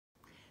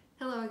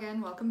Hello again,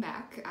 welcome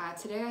back.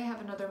 Today I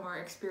have another more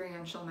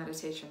experiential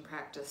meditation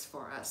practice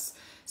for us.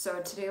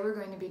 So today we're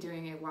going to be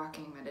doing a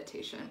walking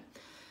meditation.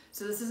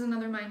 So this is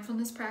another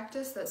mindfulness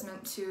practice that's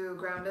meant to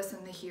ground us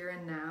in the here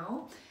and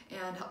now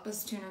and help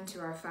us tune into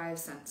our five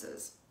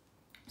senses.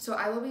 So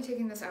I will be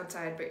taking this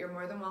outside, but you're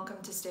more than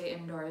welcome to stay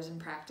indoors and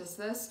practice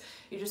this.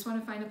 You just want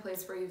to find a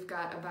place where you've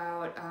got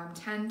about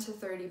 10 to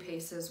 30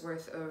 paces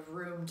worth of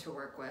room to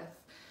work with.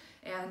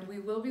 And we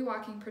will be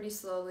walking pretty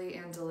slowly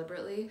and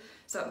deliberately,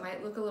 so it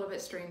might look a little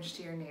bit strange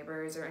to your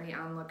neighbors or any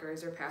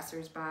onlookers or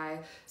passersby.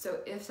 So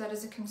if that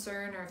is a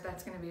concern or if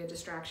that's going to be a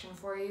distraction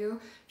for you,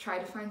 try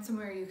to find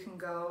somewhere you can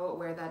go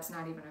where that's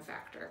not even a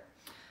factor.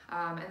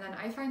 And then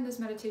I find this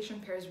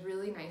meditation pairs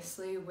really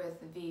nicely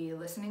with the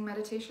listening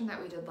meditation that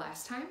we did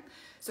last time.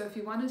 So if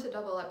you wanted to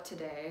double up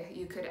today,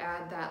 you could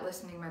add that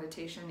listening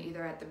meditation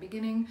either at the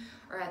beginning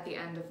or at the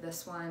end of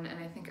this one,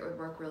 and I think it would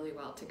work really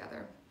well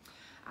together.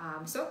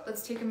 So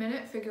let's take a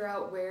minute, figure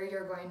out where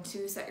you're going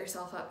to set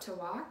yourself up to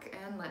walk,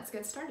 and let's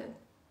get started.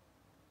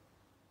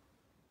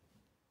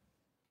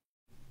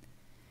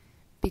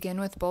 Begin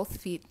with both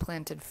feet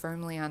planted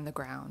firmly on the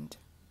ground.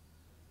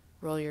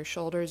 Roll your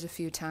shoulders a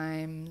few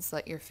times,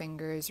 let your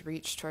fingers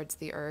reach towards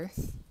the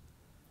earth,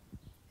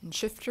 and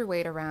shift your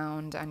weight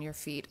around on your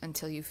feet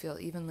until you feel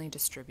evenly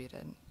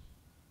distributed.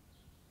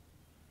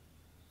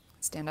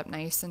 Stand up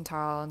nice and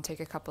tall and take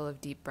a couple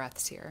of deep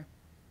breaths here.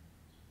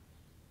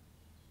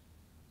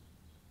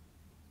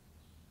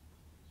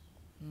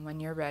 And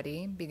when you're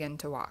ready, begin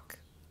to walk.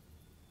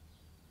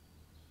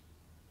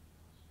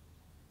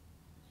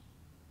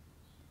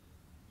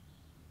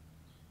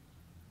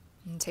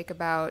 And take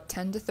about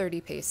 10 to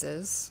 30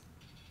 paces.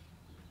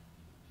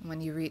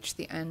 When you reach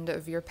the end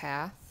of your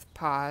path,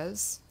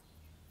 pause,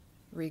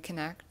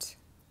 reconnect,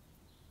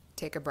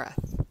 take a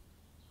breath.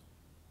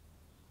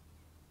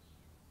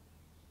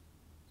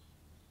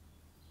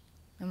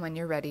 And when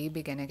you're ready,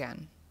 begin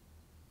again.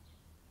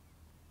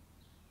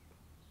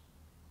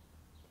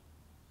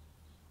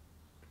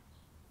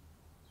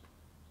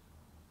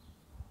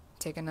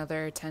 Take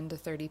another 10 to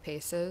 30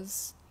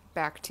 paces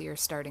back to your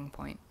starting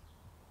point.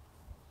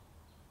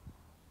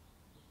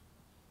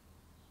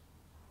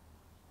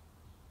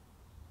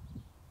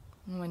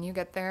 And when you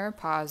get there,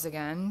 pause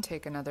again,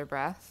 take another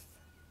breath,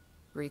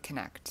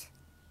 reconnect.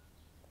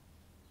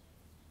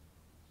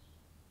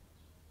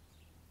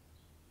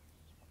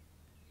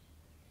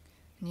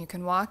 And you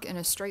can walk in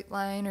a straight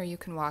line or you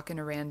can walk in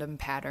a random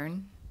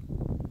pattern.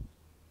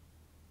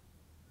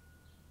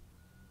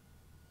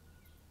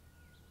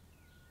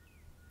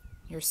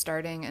 Your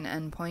starting and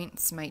end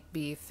points might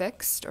be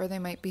fixed or they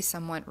might be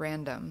somewhat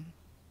random,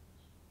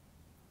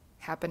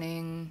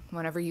 happening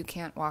whenever you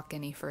can't walk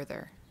any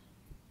further.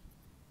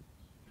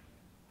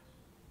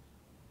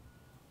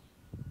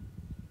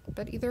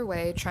 But either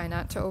way, try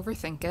not to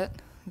overthink it.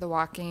 The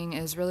walking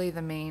is really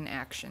the main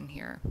action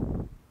here.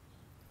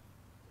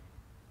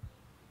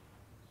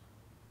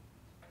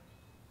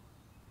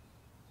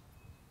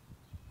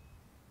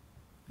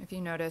 If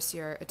you notice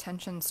your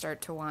attention start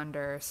to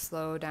wander,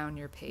 slow down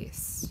your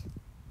pace.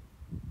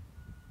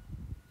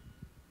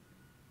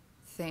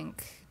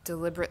 Think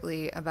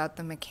deliberately about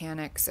the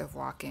mechanics of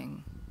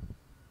walking.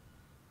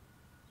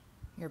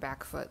 Your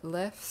back foot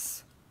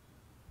lifts,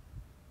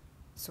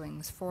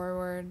 swings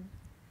forward,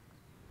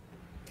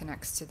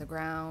 connects to the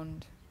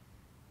ground.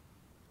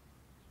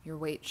 Your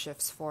weight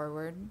shifts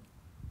forward.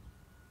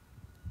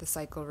 The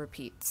cycle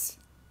repeats.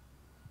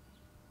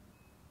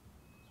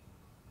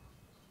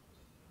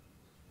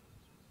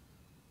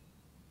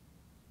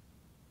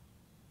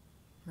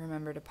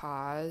 Remember to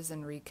pause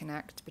and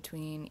reconnect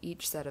between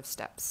each set of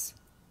steps.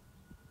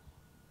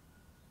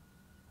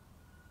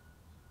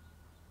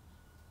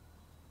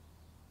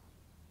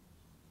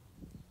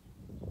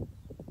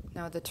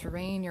 Now, the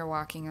terrain you're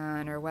walking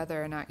on or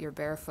whether or not you're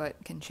barefoot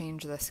can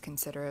change this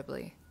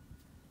considerably.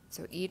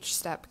 So each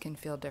step can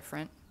feel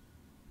different.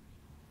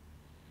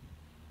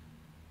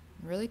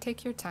 Really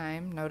take your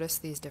time, notice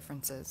these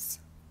differences.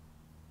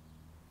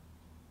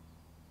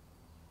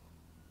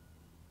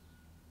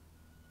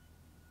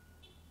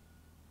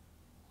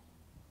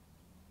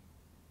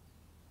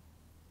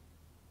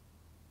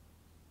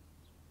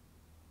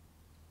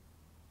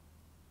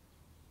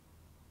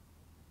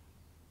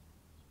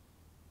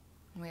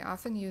 We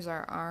often use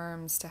our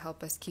arms to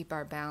help us keep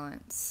our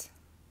balance.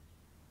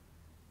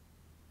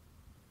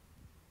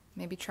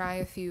 Maybe try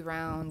a few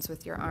rounds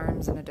with your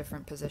arms in a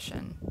different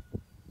position.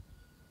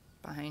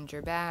 Behind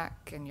your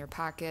back, in your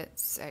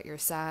pockets, at your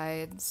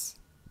sides.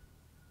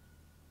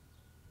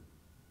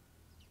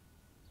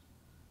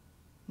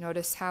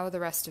 Notice how the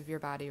rest of your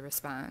body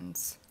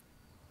responds.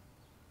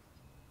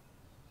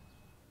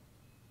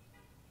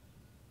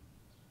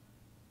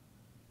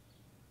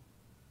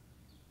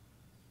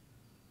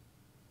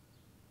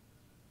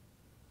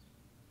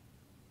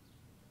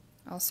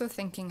 Also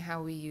thinking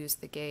how we use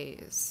the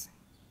gaze.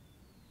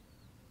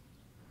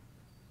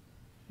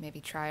 Maybe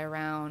try a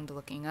round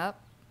looking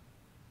up,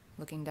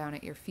 looking down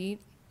at your feet,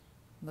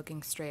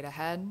 looking straight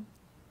ahead.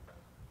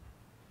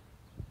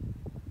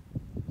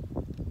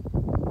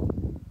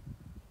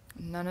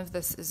 None of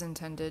this is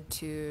intended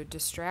to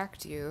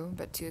distract you,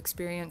 but to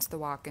experience the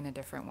walk in a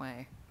different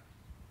way.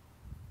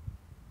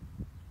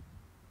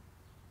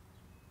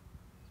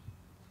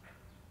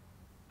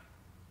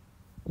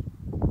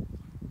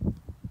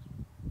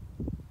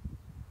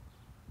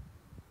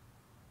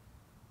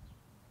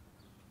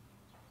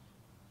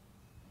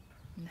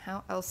 And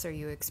how else are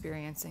you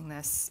experiencing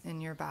this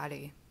in your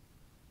body?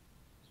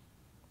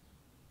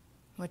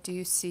 What do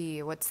you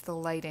see? What's the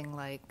lighting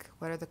like?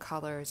 What are the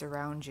colors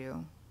around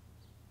you?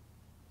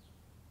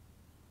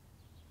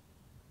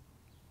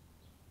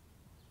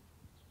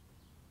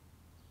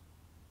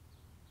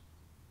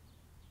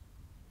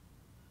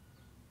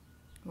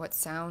 What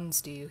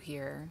sounds do you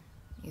hear,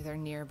 either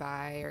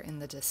nearby or in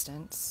the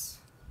distance,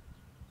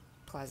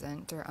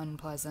 pleasant or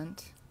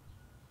unpleasant?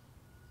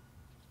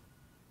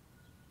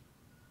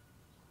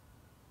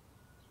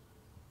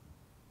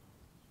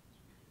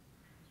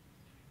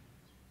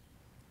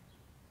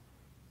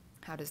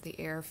 How does the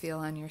air feel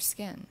on your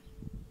skin?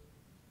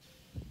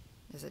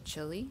 Is it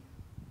chilly,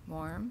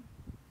 warm,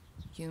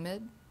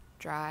 humid,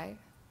 dry?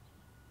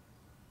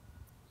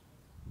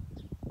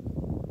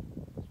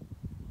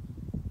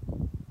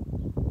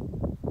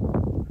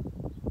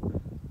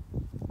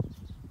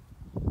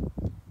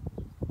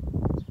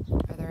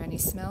 Are there any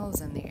smells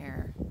in the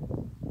air?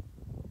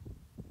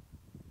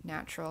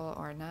 Natural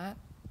or not?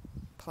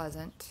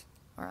 Pleasant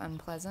or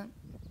unpleasant?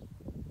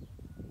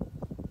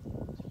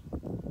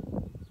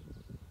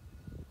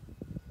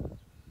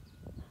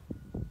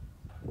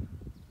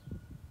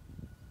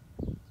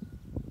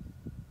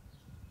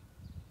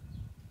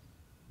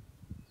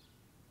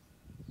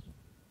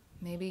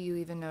 Maybe you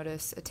even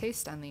notice a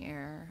taste on the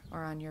air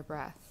or on your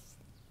breath.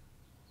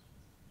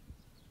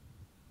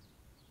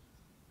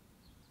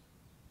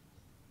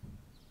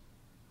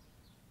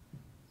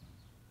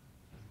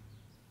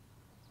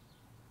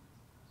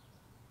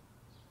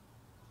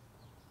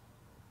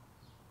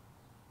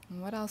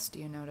 And what else do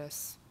you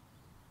notice?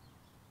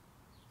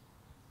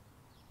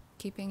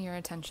 Keeping your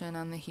attention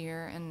on the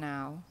here and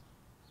now,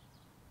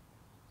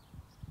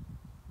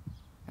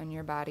 on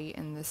your body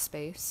in this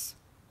space,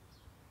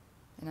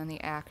 and on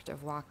the act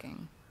of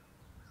walking.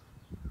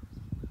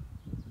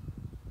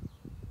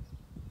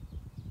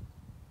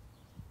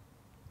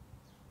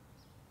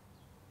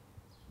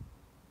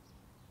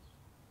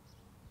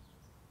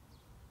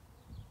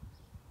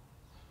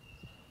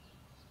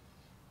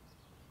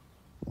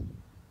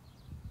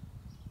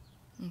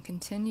 And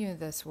continue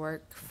this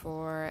work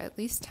for at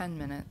least 10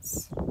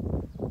 minutes.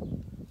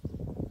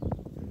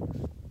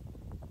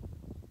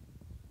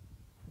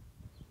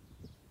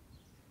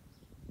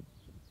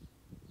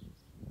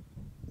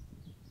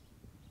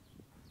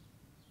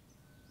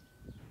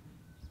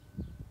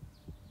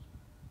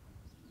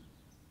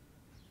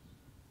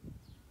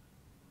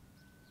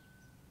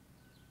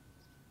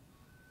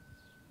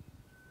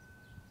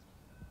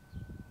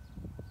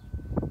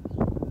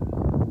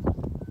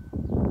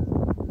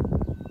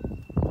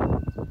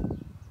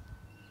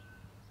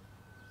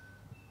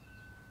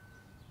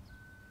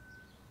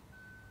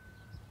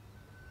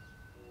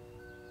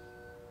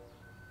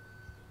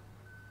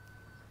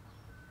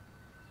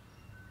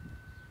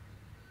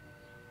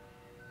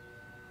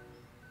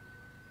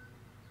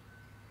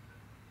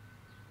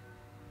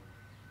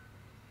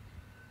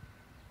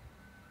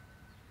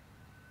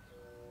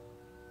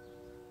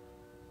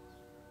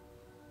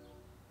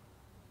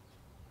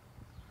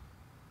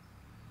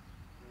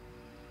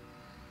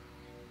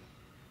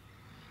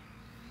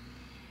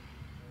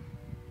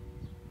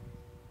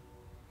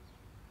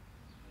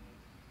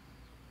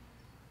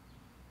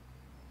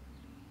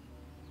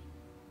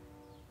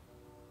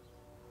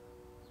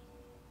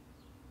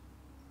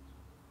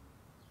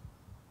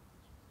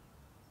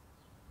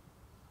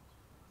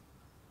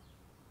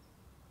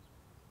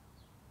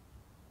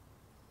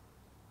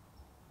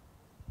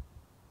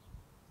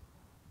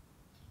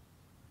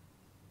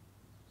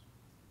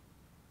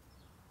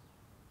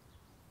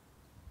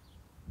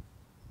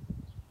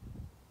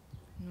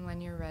 And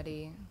when you're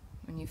ready,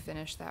 when you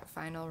finish that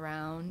final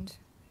round,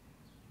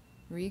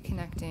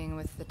 reconnecting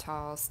with the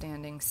tall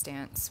standing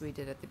stance we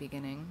did at the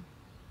beginning.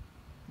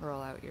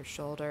 Roll out your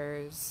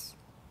shoulders,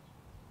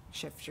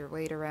 shift your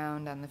weight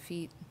around on the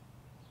feet,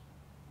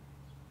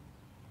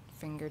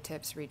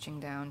 fingertips reaching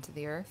down to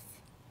the earth.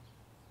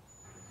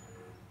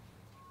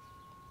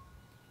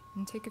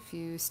 And take a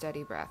few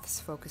steady breaths,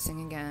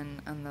 focusing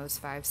again on those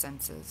 5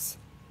 senses.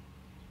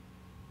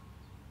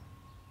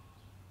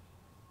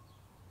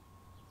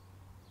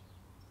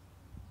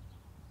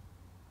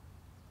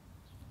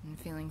 And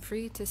feeling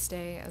free to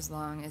stay as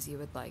long as you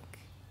would like.